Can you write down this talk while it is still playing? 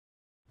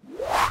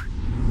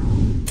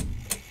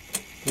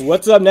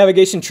What's up,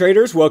 navigation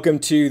traders? Welcome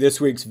to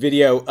this week's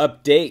video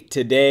update.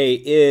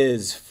 Today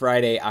is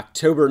Friday,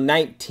 October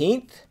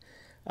 19th.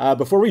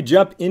 Before we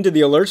jump into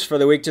the alerts for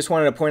the week, just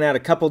wanted to point out a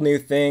couple new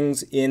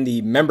things in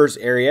the members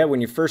area.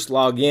 When you first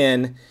log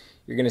in,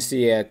 you're going to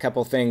see a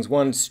couple things.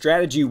 One,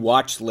 strategy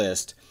watch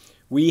list.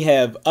 We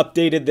have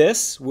updated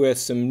this with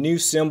some new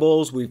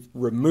symbols. We've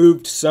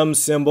removed some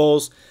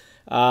symbols.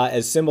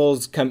 As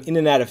symbols come in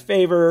and out of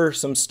favor,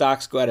 some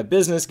stocks go out of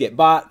business, get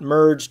bought,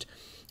 merged.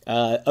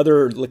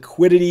 Other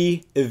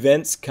liquidity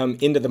events come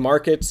into the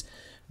markets.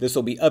 This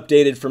will be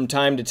updated from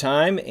time to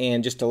time,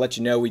 and just to let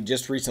you know, we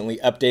just recently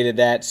updated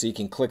that, so you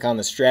can click on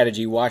the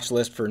strategy watch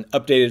list for an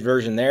updated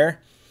version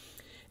there.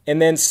 And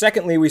then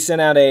secondly, we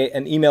sent out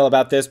an email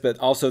about this, but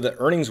also the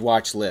earnings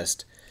watch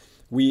list.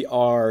 We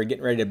are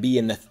getting ready to be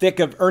in the thick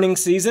of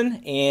earnings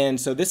season, and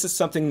so this is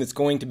something that's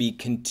going to be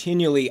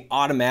continually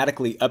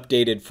automatically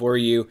updated for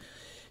you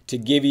to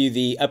give you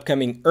the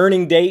upcoming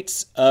earning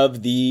dates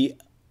of the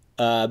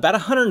about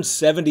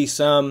 170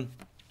 some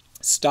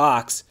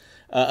stocks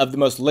of the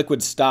most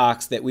liquid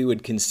stocks that we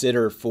would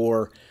consider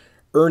for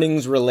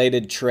earnings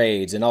related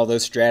trades, and all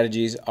those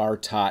strategies are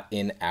taught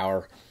in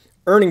our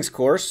earnings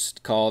course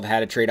called How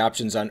to Trade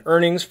Options on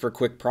Earnings for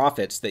Quick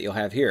Profits that you'll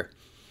have here.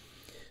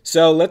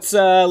 So let's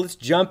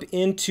jump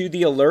into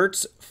the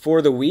alerts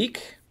for the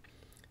week,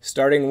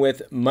 starting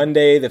with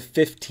Monday the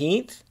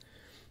 15th.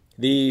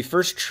 The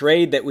first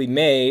trade that we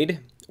made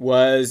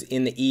was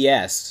in the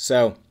ES.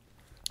 So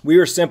we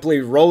were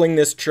simply rolling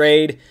this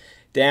trade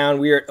down.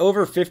 We are at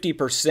over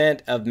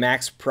 50% of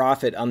max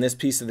profit on this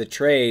piece of the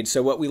trade.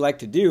 So what we like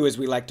to do is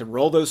we like to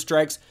roll those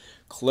strikes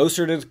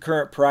closer to the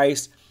current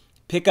price,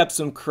 pick up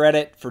some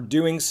credit for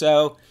doing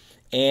so.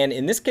 And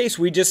in this case,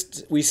 we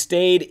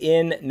stayed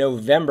in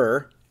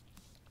November,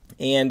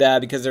 and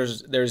because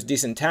there's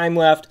decent time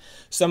left.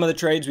 Some of the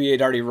trades we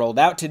had already rolled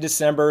out to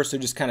December, so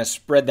just kind of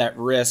spread that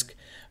risk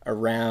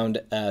around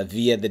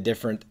via the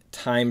different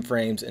time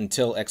frames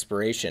until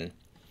expiration.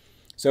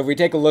 So if we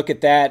take a look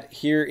at that,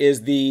 here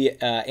is the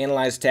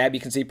Analyze tab. You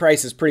can see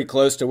price is pretty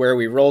close to where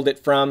we rolled it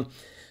from.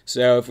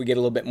 So if we get a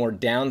little bit more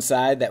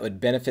downside, that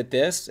would benefit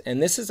this.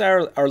 And this is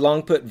our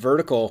long put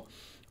vertical,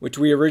 which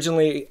we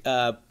originally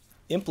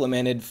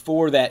implemented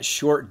for that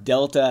short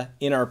delta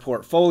in our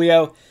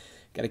portfolio.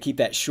 Got to keep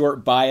that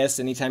short bias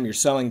anytime you're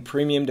selling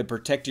premium to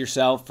protect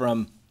yourself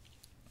from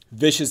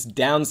vicious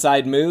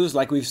downside moves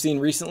like we've seen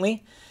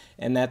recently.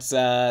 And that's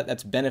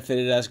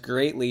benefited us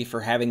greatly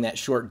for having that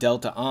short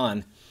delta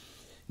on.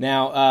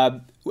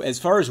 Now, as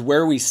far as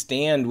where we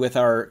stand with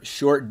our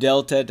short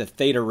delta to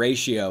theta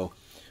ratio,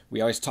 we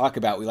always talk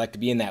about we like to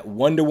be in that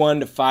 1-to-1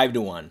 to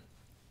 5-to-1.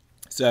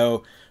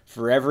 So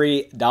for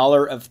every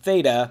dollar of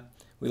theta,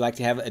 we like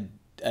to have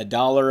a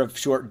dollar of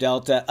short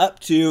delta up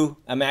to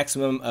a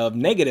maximum of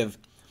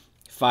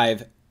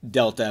 -5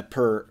 delta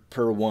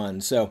per one.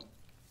 So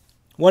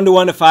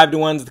 1-to-1 to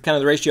 5-to-1 is kind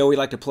of the ratio we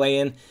like to play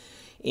in.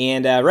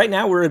 And right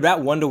now we're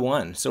about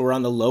 1-to-1, so we're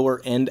on the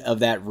lower end of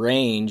that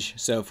range.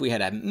 So if we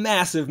had a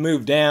massive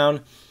move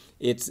down,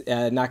 it's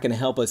not going to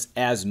help us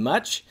as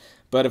much.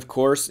 But of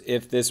course,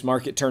 if this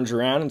market turns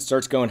around and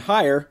starts going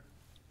higher,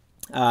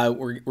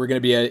 we're going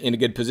to be in a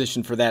good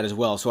position for that as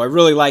well. So I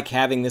really like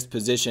having this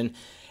position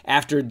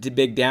after the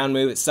big down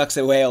move. It sucks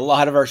away a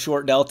lot of our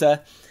short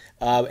delta,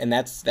 and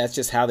that's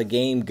just how the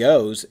game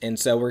goes. And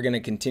so we're going to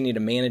continue to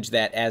manage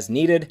that as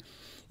needed.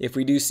 If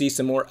we do see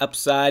some more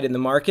upside in the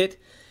market,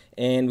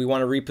 and we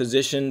want to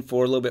reposition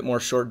for a little bit more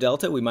short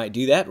delta, we might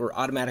do that. We're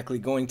automatically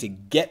going to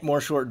get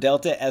more short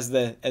delta as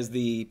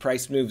the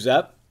price moves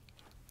up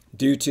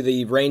due to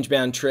the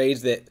range-bound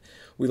trades that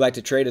we like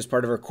to trade as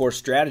part of our core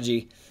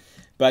strategy.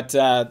 But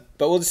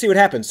we'll just see what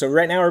happens. So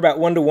right now we're about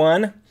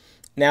 1-to-1.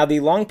 Now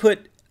the long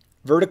put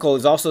vertical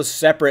is also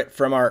separate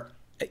from our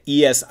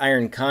ES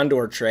Iron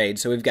Condor trade.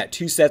 So we've got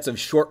two sets of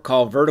short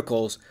call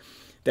verticals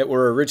that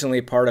were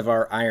originally part of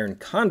our Iron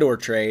Condor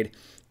trade.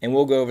 And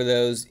we'll go over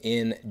those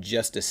in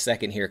just a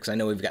second here, because I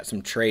know we've got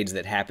some trades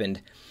that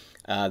happened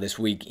this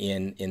week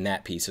in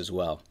that piece as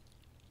well.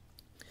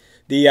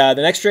 The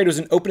next trade was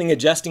an opening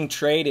adjusting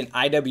trade in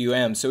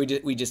IWM. So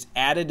we just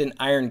added an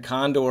Iron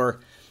Condor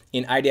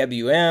in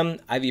IWM,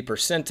 IV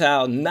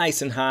percentile,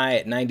 nice and high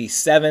at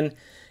 97.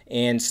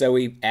 And so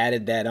we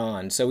added that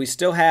on. So we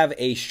still have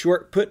a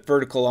short put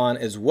vertical on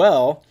as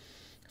well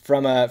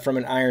from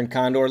an Iron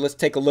Condor. Let's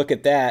take a look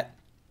at that.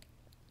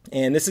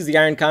 And this is the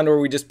Iron Condor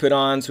we just put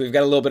on, so we've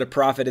got a little bit of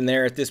profit in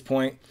there at this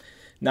point.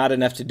 Not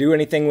enough to do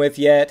anything with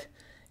yet.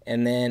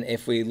 And then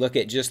if we look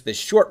at just the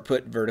short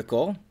put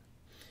vertical,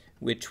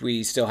 which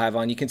we still have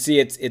on, you can see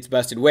it's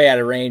busted way out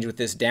of range with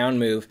this down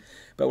move.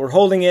 But we're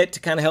holding it to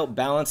kind of help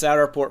balance out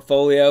our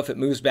portfolio. If it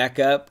moves back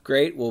up,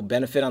 great, we'll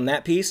benefit on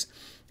that piece.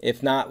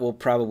 If not, we'll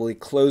probably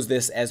close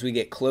this as we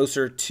get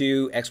closer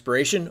to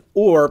expiration,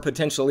 or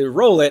potentially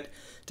roll it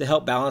to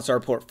help balance our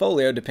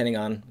portfolio depending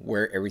on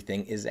where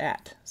everything is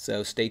at.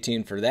 So stay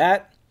tuned for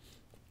that.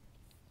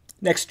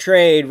 Next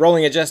trade,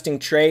 rolling adjusting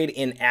trade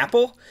in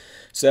Apple.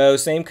 So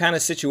same kind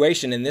of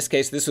situation. In this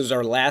case, this was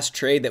our last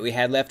trade that we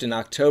had left in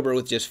October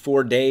with just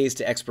 4 days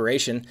to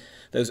expiration.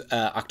 Those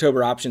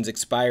October options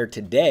expire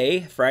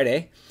today,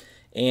 Friday.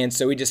 And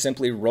so we just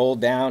simply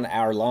rolled down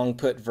our long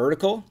put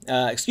vertical.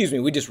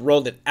 We just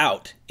rolled it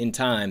out in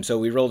time. So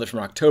we rolled it from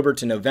October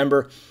to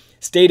November,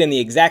 stayed in the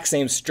exact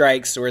same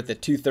strikes, so we're at the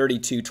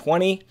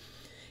 232.20.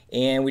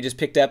 And we just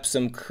picked up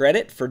some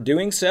credit for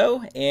doing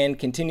so and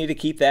continue to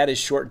keep that as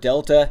short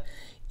delta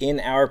in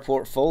our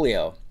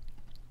portfolio.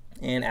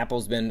 And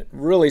Apple's been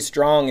really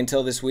strong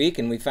until this week,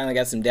 and we finally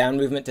got some down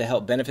movement to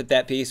help benefit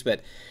that piece.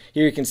 But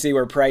here you can see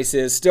where price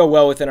is, still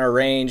well within our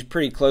range,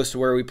 pretty close to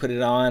where we put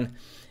it on.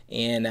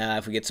 And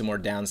if we get some more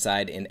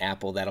downside in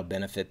Apple, that'll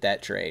benefit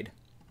that trade.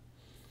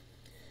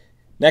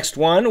 Next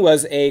one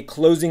was a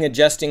closing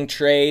adjusting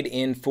trade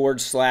in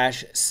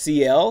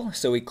 /CL.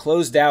 So we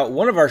closed out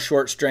one of our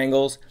short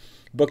strangles,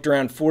 booked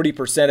around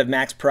 40% of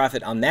max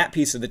profit on that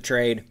piece of the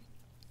trade.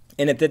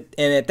 And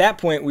at that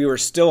point, we were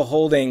still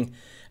holding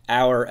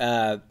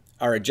our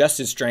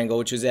adjusted strangle,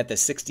 which was at the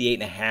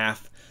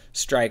 68.5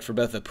 strike for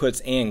both the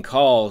puts and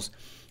calls.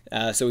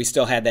 So we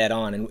still had that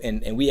on,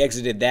 and we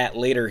exited that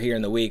later here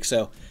in the week.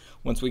 So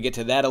once we get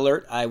to that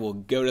alert, I will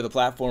go to the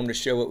platform to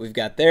show what we've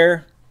got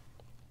there.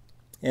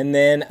 And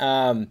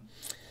then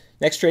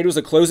next trade was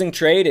a closing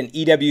trade in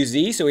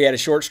EWZ. So we had a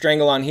short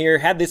strangle on here,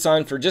 had this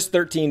on for just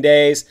 13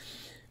 days,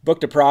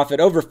 booked a profit,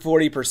 over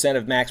 40%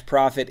 of max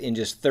profit in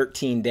just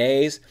 13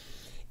 days.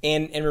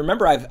 And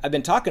remember, I've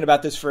been talking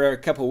about this for a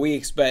couple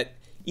weeks, but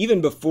even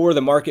before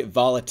the market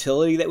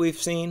volatility that we've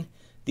seen,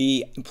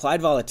 the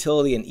implied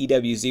volatility in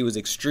EWZ was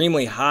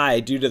extremely high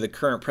due to the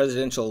current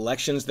presidential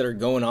elections that are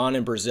going on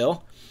in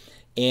Brazil.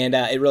 And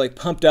it really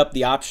pumped up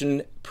the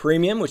option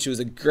premium, which was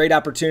a great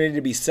opportunity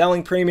to be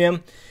selling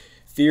premium.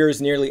 Fear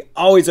is nearly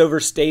always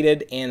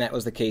overstated, and that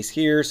was the case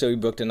here. So we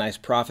booked a nice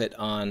profit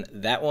on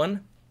that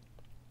one.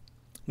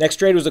 Next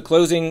trade was a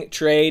closing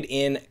trade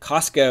in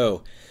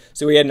Costco.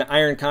 So we had an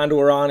iron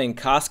condor on in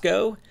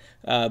Costco,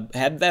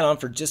 had that on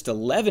for just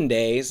 11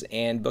 days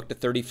and booked a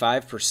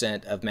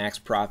 35% of max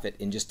profit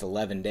in just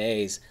 11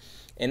 days.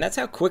 And that's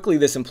how quickly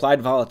this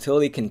implied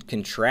volatility can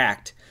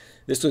contract.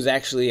 This was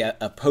actually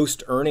a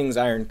post-earnings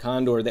iron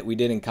condor that we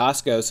did in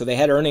Costco. So they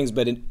had earnings,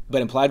 but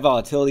implied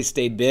volatility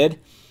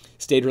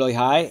stayed really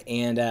high.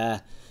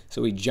 And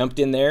so we jumped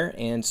in there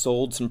and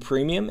sold some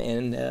premium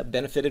and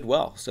benefited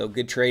well. So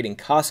good trade in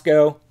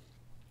Costco.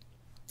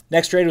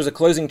 Next trade was a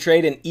closing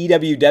trade in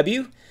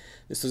EWW.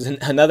 This was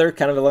another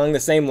kind of along the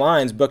same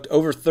lines, booked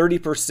over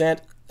 30%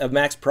 of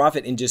max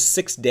profit in just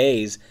 6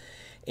 days.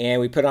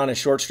 And we put on a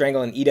short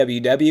strangle in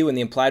EWW, and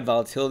the implied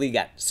volatility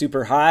got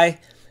super high,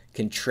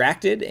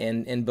 contracted,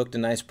 and booked a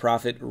nice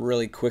profit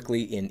really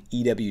quickly in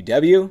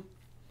EWW.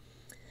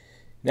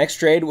 Next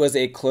trade was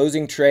a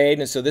closing trade,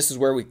 and so this is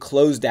where we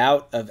closed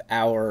out of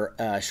our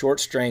short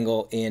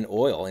strangle in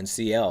oil, in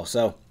CL.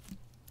 So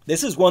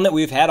this is one that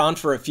we've had on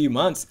for a few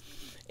months,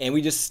 and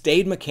we just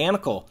stayed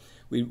mechanical.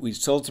 We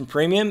sold some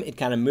premium. It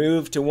kind of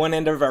moved to one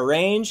end of our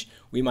range.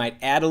 We might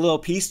add a little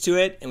piece to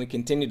it, and we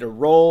continue to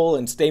roll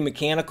and stay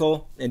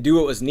mechanical and do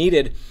what was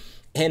needed.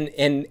 And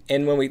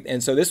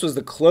so this was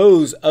the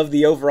close of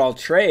the overall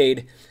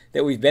trade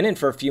that we've been in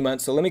for a few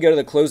months. So let me go to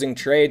the closing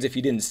trades. If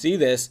you didn't see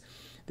this,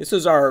 this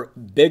was our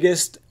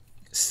biggest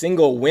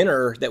single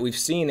winner that we've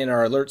seen in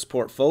our alerts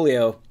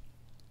portfolio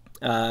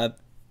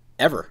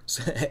ever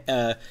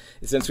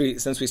since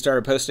we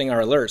started posting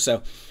our alerts.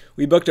 So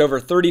we booked over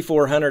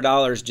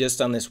 $3,400 just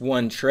on this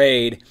one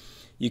trade.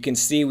 You can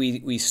see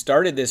we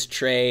started this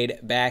trade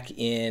back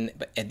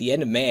at the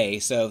end of May,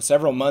 so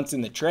several months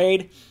in the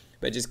trade,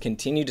 but just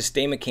continued to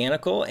stay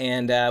mechanical,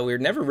 and we were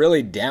never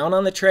really down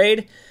on the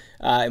trade.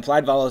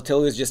 Implied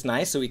volatility was just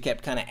nice, so we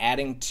kept kind of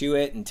adding to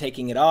it and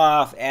taking it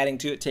off, adding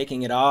to it,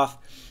 taking it off,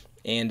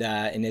 and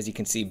as you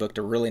can see, booked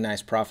a really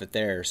nice profit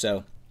there.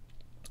 So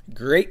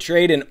great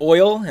trade in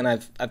oil, and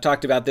I've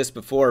talked about this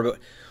before, but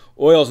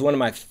oil is one of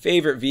my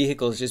favorite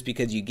vehicles just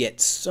because you get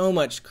so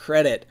much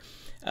credit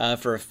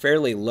for a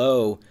fairly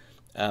low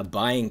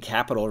buying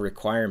capital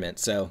requirement.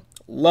 So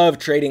love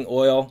trading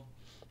oil.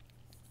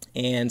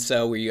 And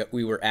so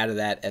we were out of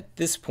that at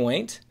this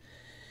point.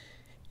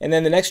 And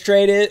then the next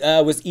trade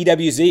was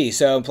EWZ.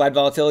 So implied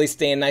volatility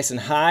staying nice and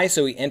high.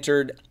 So we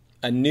entered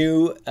a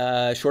new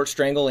short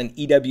strangle in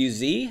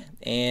EWZ.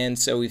 And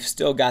so we've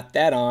still got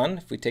that on.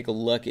 If we take a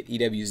look at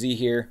EWZ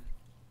here,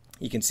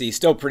 you can see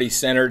still pretty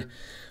centered,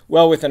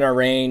 well within our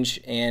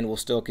range, and we'll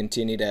still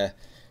continue to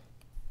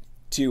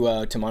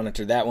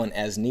monitor that one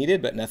as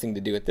needed, but nothing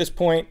to do at this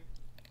point.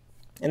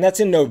 And that's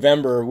in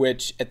November,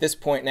 which at this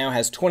point now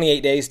has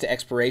 28 days to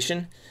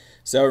expiration.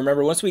 So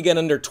remember, once we get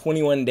under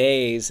 21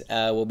 days,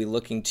 we'll be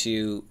looking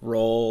to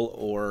roll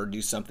or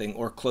do something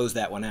or close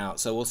that one out.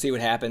 So we'll see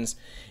what happens.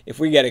 If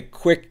we get a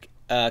quick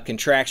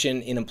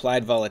contraction in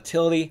implied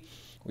volatility,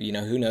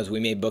 well, who knows, we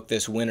may book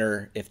this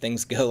winner if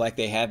things go like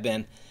they have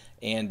been.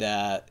 And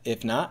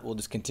if not, we'll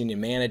just continue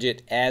to manage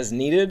it as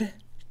needed.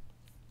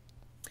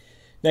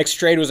 Next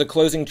trade was a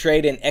closing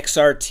trade in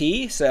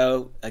XRT.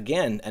 So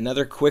again,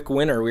 another quick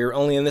winner. We were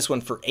only in this one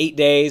for 8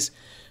 days,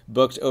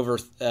 booked over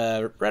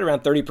right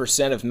around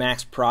 30% of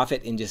max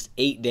profit in just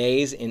 8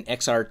 days in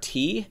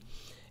XRT.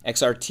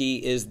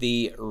 XRT is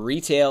the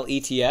retail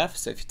ETF.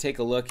 So if you take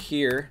a look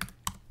here,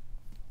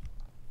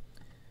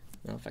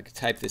 I don't know if I could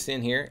type this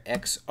in here,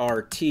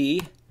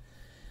 XRT.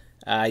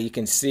 You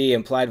can see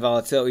implied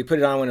volatility. We put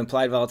it on when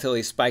implied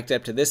volatility spiked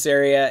up to this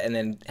area and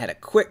then had a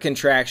quick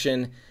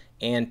contraction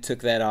and took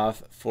that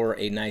off for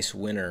a nice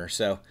winner.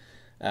 So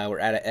we're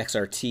out of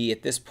XRT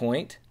at this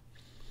point.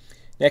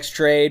 Next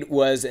trade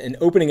was an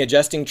opening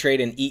adjusting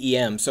trade in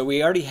EEM. So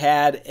we already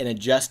had an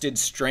adjusted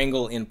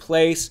strangle in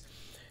place.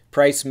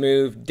 Price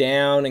moved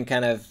down and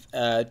kind of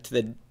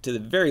to the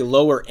very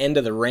lower end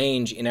of the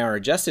range in our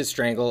adjusted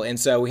strangle, and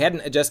so we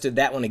hadn't adjusted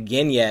that one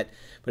again yet,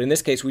 but in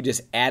this case we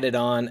just added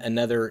on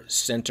another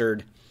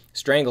centered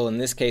strangle. In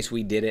this case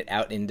we did it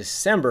out in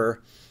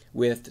December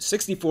with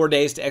 64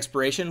 days to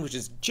expiration, which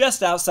is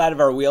just outside of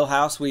our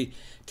wheelhouse. We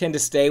tend to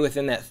stay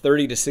within that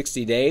 30 to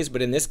 60 days,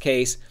 but in this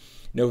case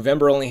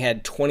November only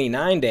had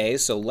 29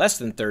 days, so less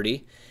than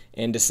 30,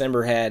 and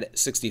December had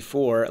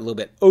 64, a little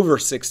bit over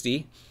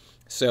 60.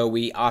 So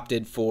we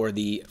opted for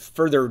the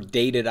further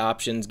dated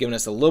options, giving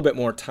us a little bit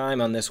more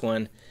time on this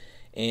one.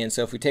 And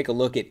so if we take a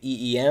look at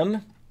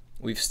EEM,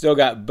 we've still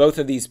got both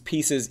of these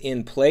pieces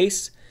in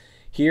place.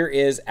 Here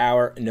is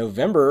our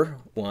November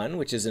one,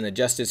 which is an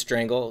adjusted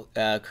strangle,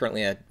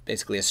 currently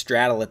basically a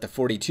straddle at the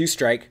 42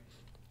 strike.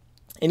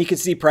 And you can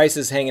see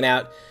prices hanging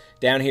out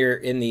down here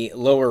in the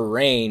lower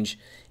range.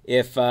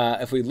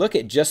 If we look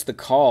at just the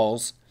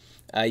calls,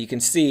 you can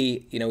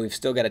see, we've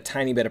still got a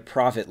tiny bit of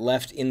profit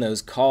left in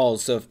those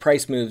calls. So if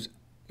price moves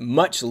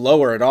much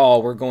lower at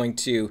all, we're going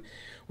to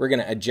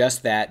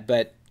adjust that.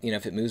 But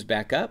if it moves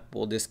back up,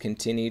 we'll just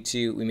continue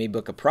to. We may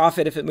book a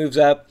profit if it moves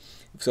up.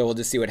 So we'll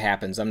just see what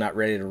happens. I'm not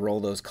ready to roll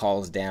those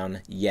calls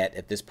down yet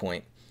at this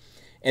point.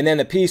 And then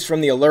the piece from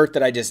the alert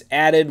that I just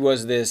added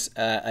was this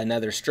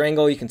another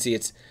strangle. You can see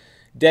it's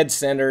dead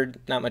centered,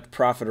 not much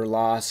profit or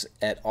loss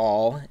at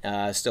all.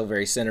 Still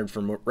very centered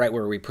from right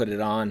where we put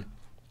it on.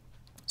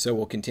 So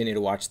we'll continue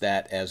to watch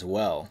that as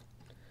well.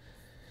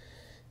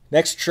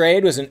 Next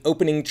trade was an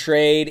opening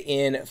trade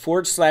in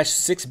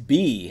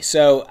 /6B.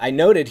 So I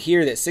noted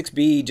here that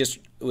 6B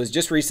was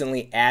just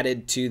recently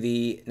added to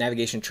the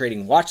Navigation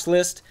Trading watch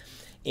list,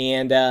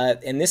 and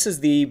this is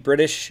the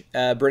British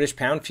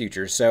pound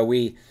futures. So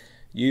we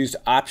used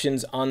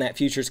options on that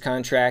futures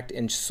contract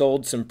and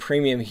sold some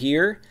premium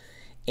here.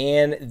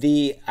 And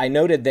I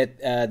noted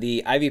that the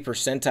IV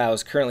percentile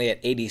is currently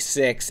at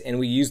 86, and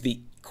we used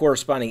the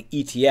corresponding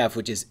ETF,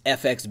 which is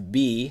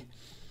FXB.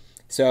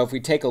 So if we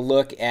take a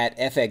look at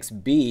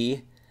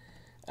FXB,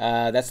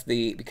 that's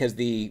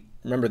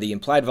remember the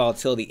implied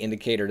volatility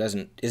indicator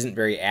isn't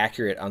very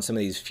accurate on some of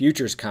these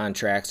futures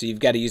contracts. So you've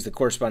got to use the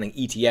corresponding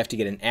ETF to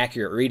get an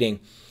accurate reading.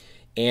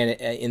 And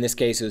in this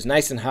case, it was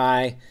nice and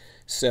high.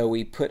 So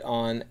we put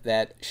on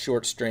that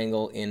short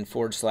strangle in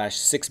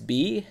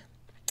 /6B,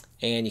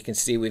 and you can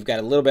see we've got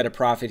a little bit of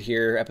profit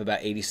here, up about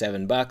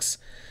 87 bucks.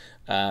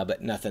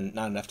 But not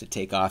enough to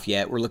take off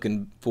yet. We're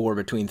looking for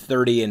between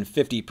 30 and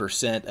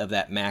 50% of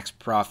that max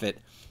profit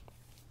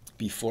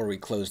before we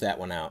close that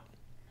one out.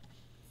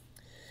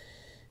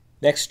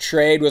 Next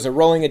trade was a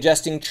rolling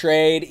adjusting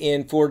trade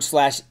in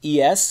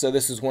 /ES. So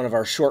this is one of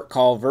our short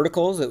call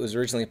verticals. It was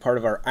originally part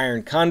of our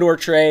iron condor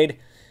trade.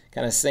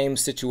 Kind of same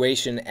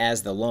situation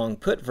as the long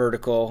put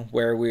vertical,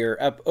 where we're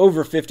up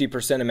over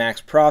 50% of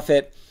max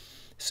profit.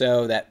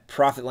 So that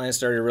profit line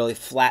started to really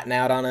flatten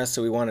out on us.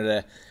 So we wanted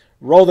to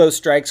roll those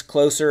strikes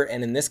closer,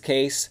 and in this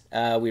case,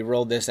 we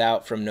rolled this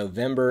out from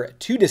November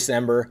to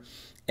December,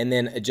 and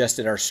then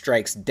adjusted our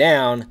strikes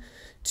down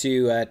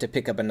to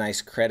pick up a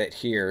nice credit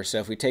here. So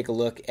if we take a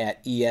look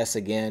at ES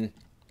again,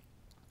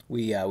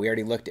 we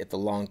already looked at the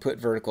long put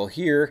vertical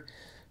here.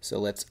 So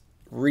let's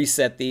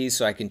reset these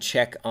so I can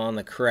check on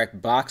the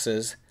correct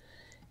boxes,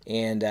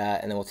 and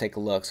then we'll take a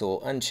look. So we'll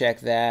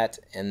uncheck that,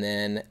 and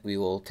then we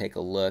will take a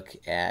look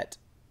at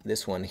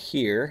this one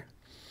here.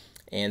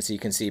 And so you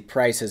can see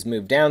price has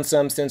moved down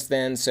some since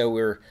then, so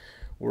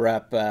we're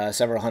up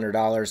several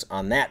 $100s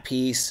on that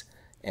piece.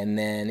 And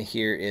then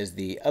here is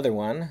the other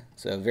one.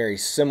 So very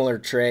similar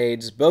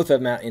trades, both of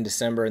them out in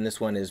December, and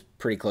this one is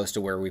pretty close to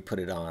where we put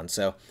it on.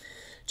 So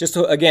just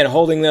again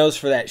holding those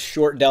for that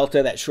short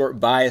delta, that short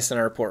bias in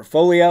our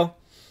portfolio,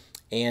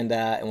 and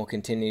we'll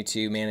continue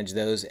to manage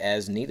those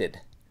as needed.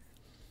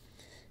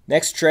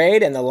 Next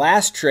trade, and the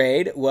last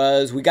trade,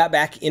 was we got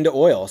back into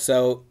oil.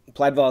 So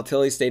applied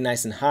volatility stayed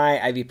nice and high.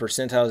 IV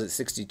percentile was at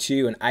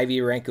 62, and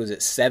IV rank was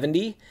at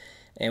 70.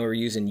 And we're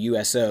using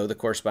USO, the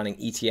corresponding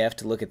ETF,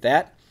 to look at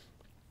that.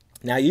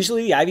 Now,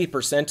 usually the IV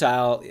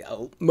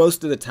percentile,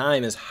 most of the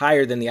time, is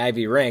higher than the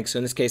IV rank. So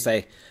in this case,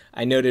 I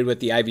noted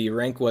what the IV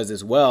rank was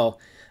as well.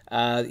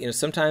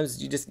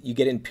 Sometimes you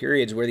get in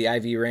periods where the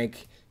IV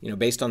rank,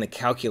 based on the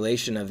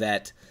calculation of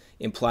that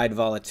implied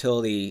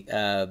volatility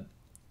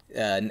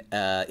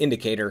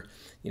indicator,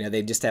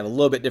 they just have a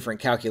little bit different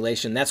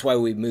calculation. That's why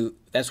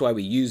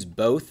we use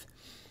both,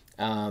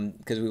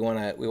 because we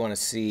want to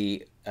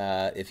see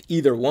if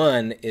either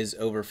one is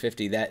over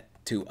 50. That,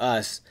 to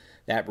us,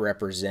 that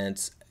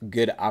represents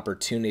good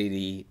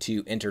opportunity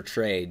to enter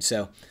trade.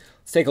 So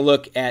let's take a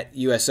look at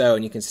USO,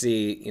 and you can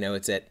see,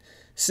 it's at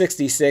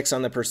 66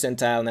 on the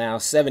percentile now,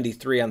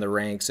 73 on the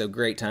rank, so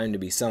great time to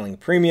be selling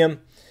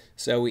premium.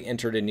 So we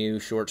entered a new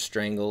short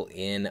strangle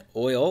in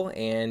oil,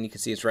 and you can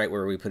see it's right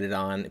where we put it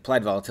on.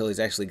 Implied volatility has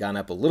actually gone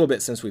up a little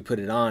bit since we put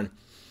it on.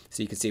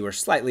 So you can see we're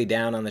slightly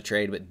down on the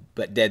trade,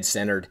 but dead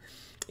centered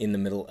in the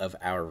middle of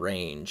our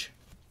range.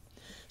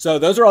 So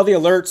those are all the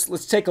alerts.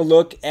 Let's take a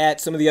look at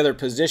some of the other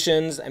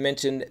positions. I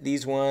mentioned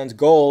these ones.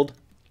 Gold.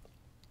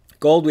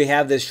 Gold, we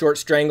have this short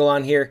strangle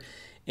on here,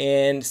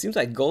 and it seems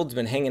like gold's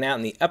been hanging out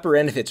in the upper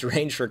end of its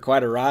range for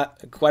quite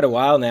a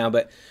while now,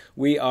 but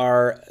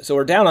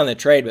we're down on the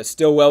trade, but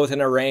still well within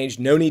our range.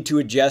 No need to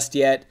adjust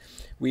yet.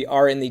 We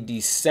are in the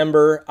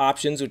December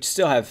options, which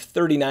still have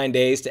 39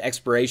 days to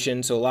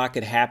expiration, so a lot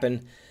could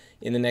happen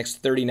in the next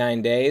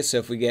 39 days.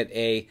 So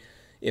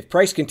if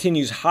price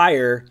continues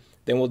higher,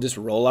 then we'll just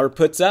roll our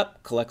puts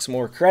up, collect some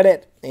more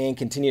credit, and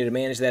continue to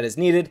manage that as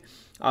needed.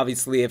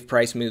 Obviously, if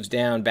price moves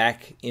down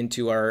back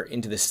into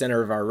the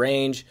center of our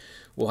range,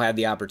 we'll have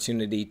the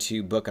opportunity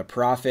to book a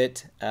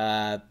profit.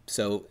 And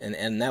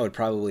that would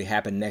probably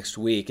happen next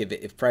week.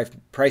 If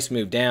price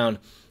moved down,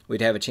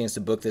 we'd have a chance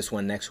to book this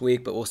one next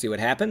week, but we'll see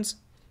what happens.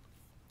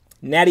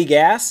 Natty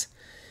Gas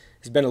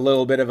has been a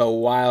little bit of a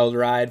wild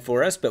ride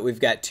for us, but we've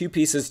got two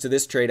pieces to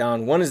this trade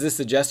on. One is this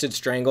adjusted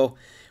strangle,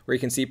 where you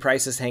can see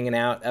prices hanging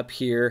out up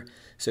here,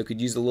 so could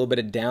use a little bit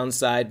of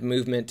downside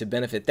movement to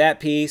benefit that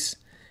piece.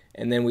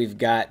 And then we've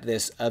got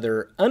this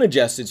other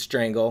unadjusted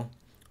strangle,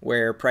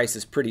 where price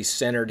is pretty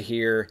centered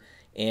here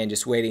and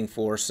just waiting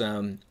for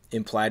some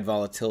implied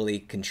volatility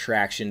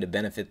contraction to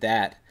benefit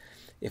that.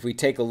 If we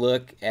take a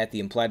look at the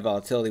implied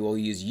volatility, we'll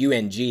use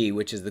UNG,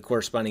 which is the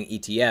corresponding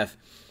ETF.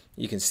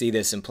 You can see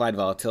this implied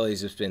volatility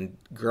has just been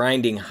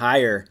grinding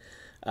higher,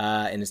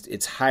 and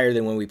it's higher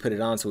than when we put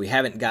it on, so we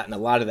haven't gotten a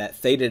lot of that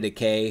theta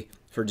decay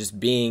for just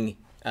being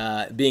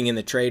in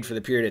the trade for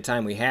the period of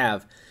time we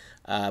have,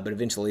 but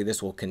eventually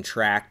this will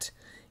contract,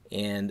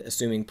 and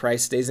assuming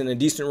price stays in a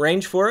decent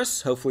range for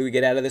us, hopefully we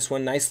get out of this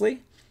one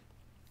nicely.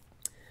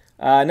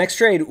 Next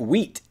trade,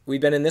 wheat.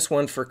 We've been in this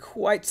one for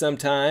quite some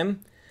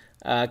time,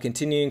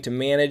 continuing to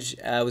manage.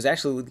 I was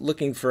actually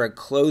looking for a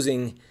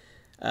closing.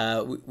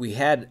 We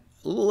had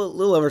a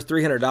little over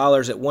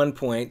 $300 at one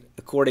point,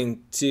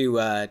 according to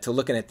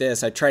looking at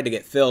this. I tried to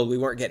get filled. We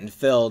weren't getting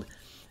filled,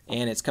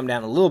 and it's come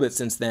down a little bit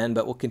since then,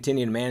 but we'll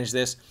continue to manage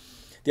this.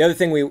 The other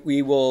thing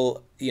we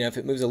will, if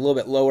it moves a little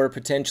bit lower,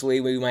 potentially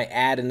we might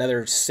add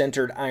another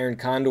centered iron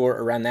condor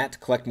around that to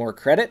collect more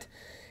credit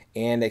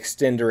and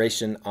extend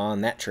duration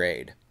on that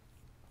trade.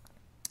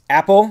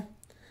 Apple,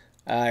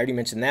 I already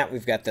mentioned that.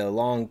 We've got the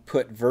long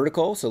put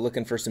vertical, so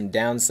looking for some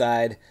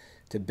downside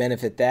to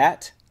benefit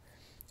that.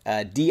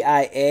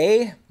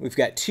 DIA, we've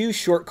got two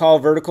short call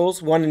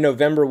verticals, one in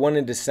November, one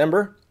in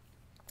December.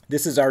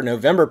 This is our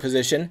November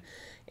position,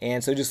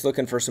 and so just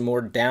looking for some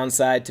more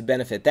downside to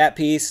benefit that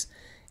piece.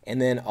 And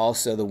then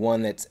also the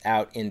one that's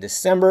out in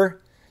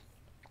December,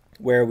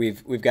 where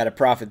we've got a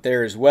profit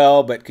there as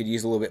well, but could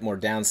use a little bit more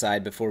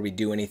downside before we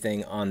do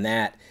anything on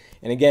that.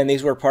 And again,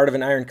 these were part of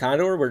an iron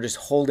condor we're just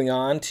holding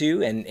on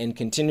to and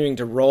continuing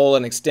to roll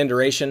and extend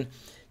duration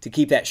to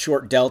keep that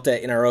short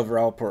delta in our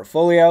overall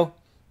portfolio.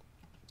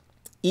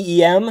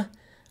 EEM,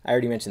 I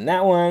already mentioned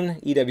that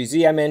one.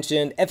 EWZ I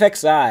mentioned.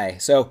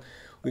 FXI, so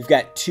we've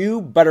got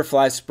two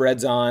butterfly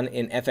spreads on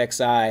in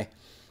FXI.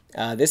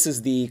 This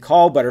is the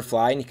call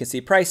butterfly, and you can see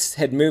price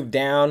had moved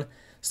down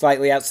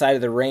slightly outside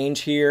of the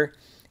range here,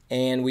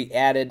 and we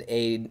added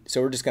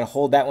so we're just going to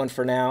hold that one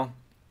for now.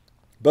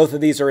 Both of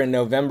these are in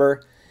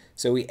November,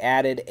 so we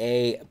added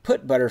a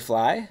put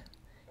butterfly,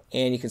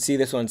 and you can see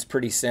this one's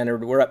pretty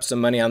centered. We're up some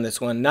money on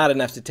this one, not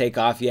enough to take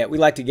off yet. We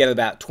like to get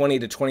about 20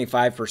 to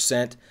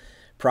 25%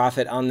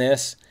 profit on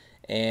this,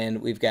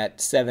 and we've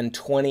got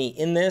 720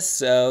 in this,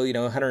 so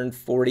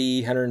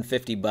 140,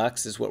 150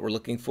 bucks is what we're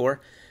looking for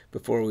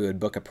before we would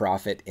book a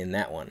profit in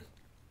that one.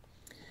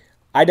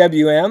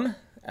 IWM,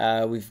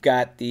 we've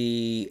got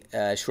the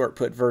short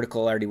put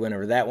vertical, already went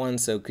over that one,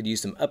 so could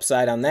use some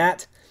upside on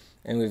that.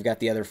 And we've got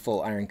the other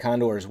full iron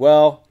condor as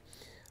well.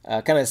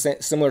 Kind of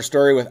similar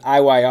story with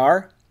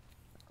IYR.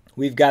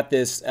 We've got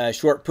this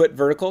short put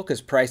vertical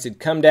because price had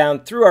come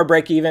down through our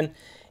break even,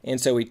 and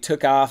so we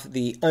took off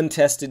the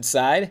untested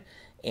side,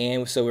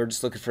 and so we're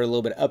just looking for a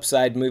little bit of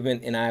upside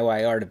movement in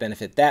IYR to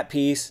benefit that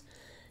piece.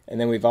 And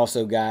then we've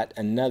also got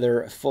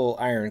another full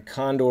iron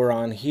condor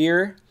on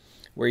here,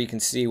 where you can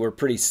see we're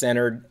pretty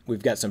centered.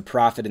 We've got some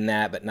profit in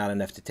that, but not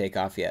enough to take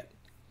off yet.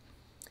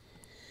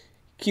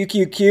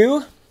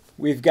 QQQ,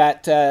 we've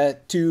got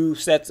two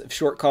sets of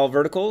short call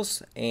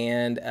verticals,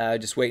 and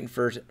just waiting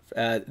for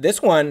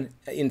this one.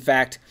 In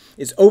fact,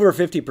 is over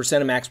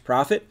 50% of max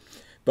profit,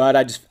 but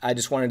I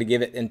just wanted to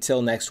give it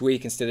until next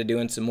week instead of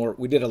doing some more.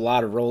 We did a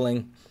lot of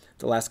rolling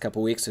the last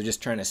couple weeks, so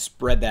just trying to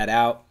spread that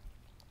out.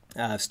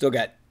 Still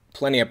got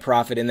plenty of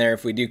profit in there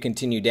if we do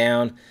continue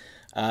down,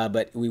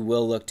 but we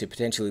will look to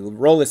potentially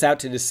roll this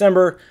out to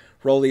December,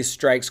 roll these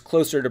strikes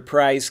closer to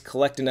price,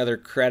 collect another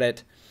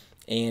credit,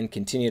 and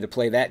continue to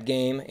play that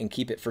game and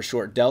keep it for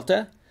short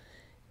delta.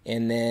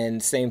 And then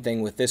same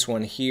thing with this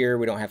one here.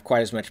 We don't have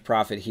quite as much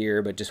profit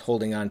here, but just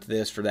holding on to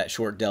this for that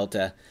short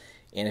delta.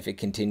 And if it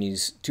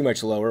continues too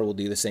much lower, we'll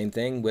do the same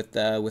thing with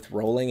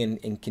rolling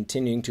and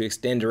continuing to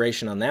extend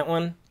duration on that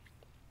one.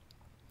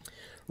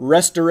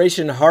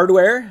 Restoration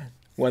Hardware,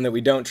 one that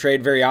we don't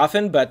trade very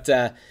often, but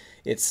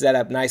it's set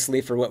up nicely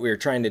for what we were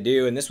trying to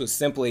do. And this was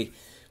simply,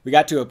 we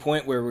got to a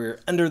point where we were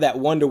under that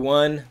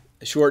 1-to-1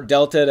 short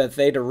delta to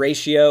theta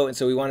ratio, and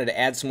so we wanted to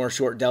add some more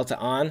short delta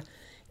on.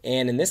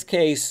 And in this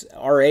case,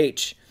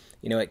 RH,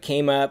 it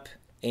came up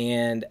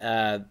and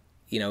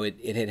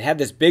it had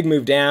this big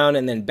move down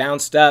and then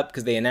bounced up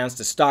because they announced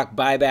a stock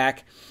buyback,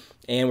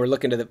 and we're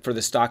looking for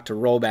the stock to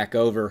roll back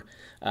over.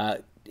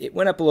 It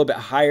went up a little bit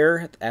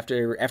higher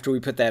after we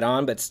put that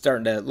on, but it's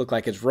starting to look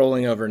like it's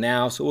rolling over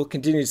now. So we'll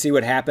continue to see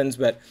what happens.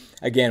 But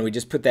again, we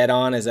just put that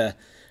on as a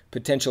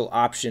potential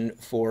option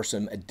for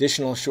some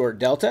additional short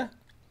delta.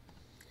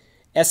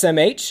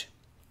 SMH,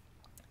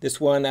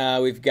 this one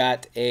we've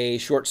got a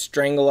short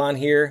strangle on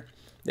here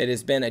that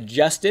has been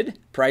adjusted.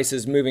 Price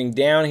is moving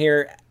down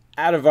here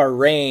out of our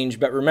range,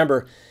 but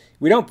remember,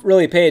 we don't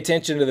really pay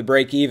attention to the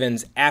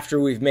break-evens after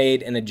we've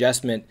made an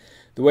adjustment.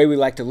 The way we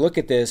like to look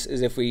at this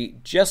is if we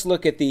just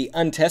look at the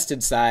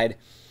untested side,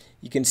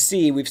 you can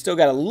see we've still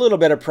got a little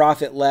bit of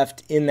profit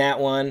left in that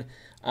one,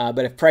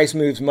 but if price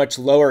moves much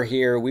lower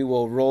here, we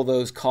will roll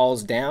those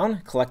calls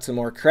down, collect some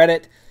more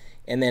credit,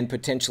 and then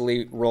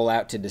potentially roll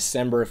out to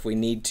December if we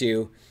need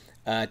to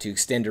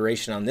extend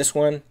duration on this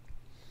one.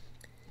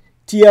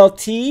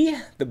 TLT,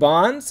 the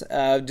bonds,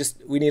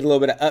 we need a little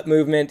bit of up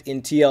movement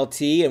in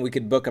TLT, and we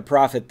could book a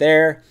profit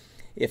there.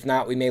 If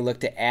not, we may look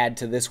to add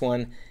to this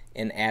one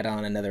and add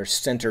on another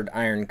centered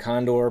iron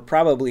condor,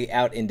 probably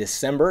out in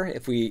December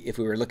if we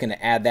were looking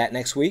to add that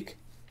next week.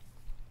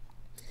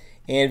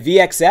 And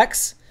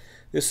VXX,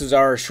 this is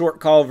our short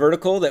call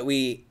vertical that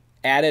we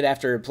added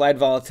after implied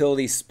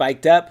volatility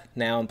spiked up.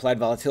 Now implied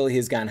volatility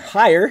has gone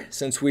higher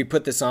since we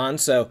put this on,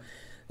 so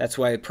that's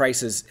why the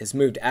price has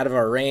moved out of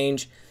our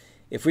range.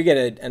 If we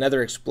get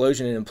another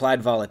explosion in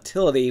implied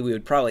volatility, we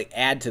would probably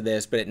add to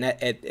this, but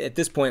at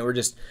this point we're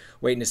just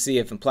waiting to see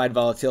if implied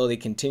volatility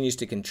continues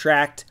to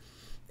contract,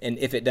 and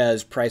if it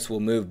does, price will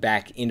move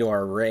back into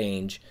our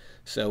range.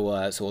 So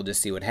we'll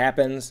just see what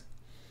happens.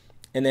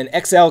 And then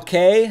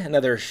XLK,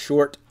 another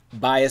short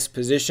bias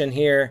position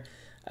here.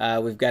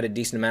 We've got a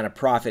decent amount of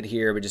profit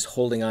here, but just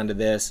holding on to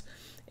this,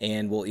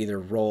 and we'll either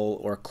roll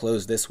or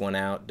close this one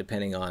out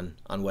depending on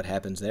what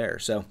happens there.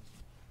 So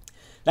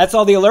that's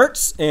all the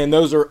alerts, and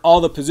those are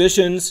all the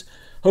positions.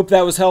 Hope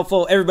that was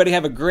helpful. Everybody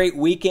have a great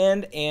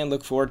weekend, and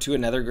look forward to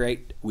another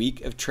great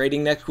week of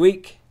trading next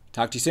week.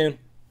 Talk to you soon.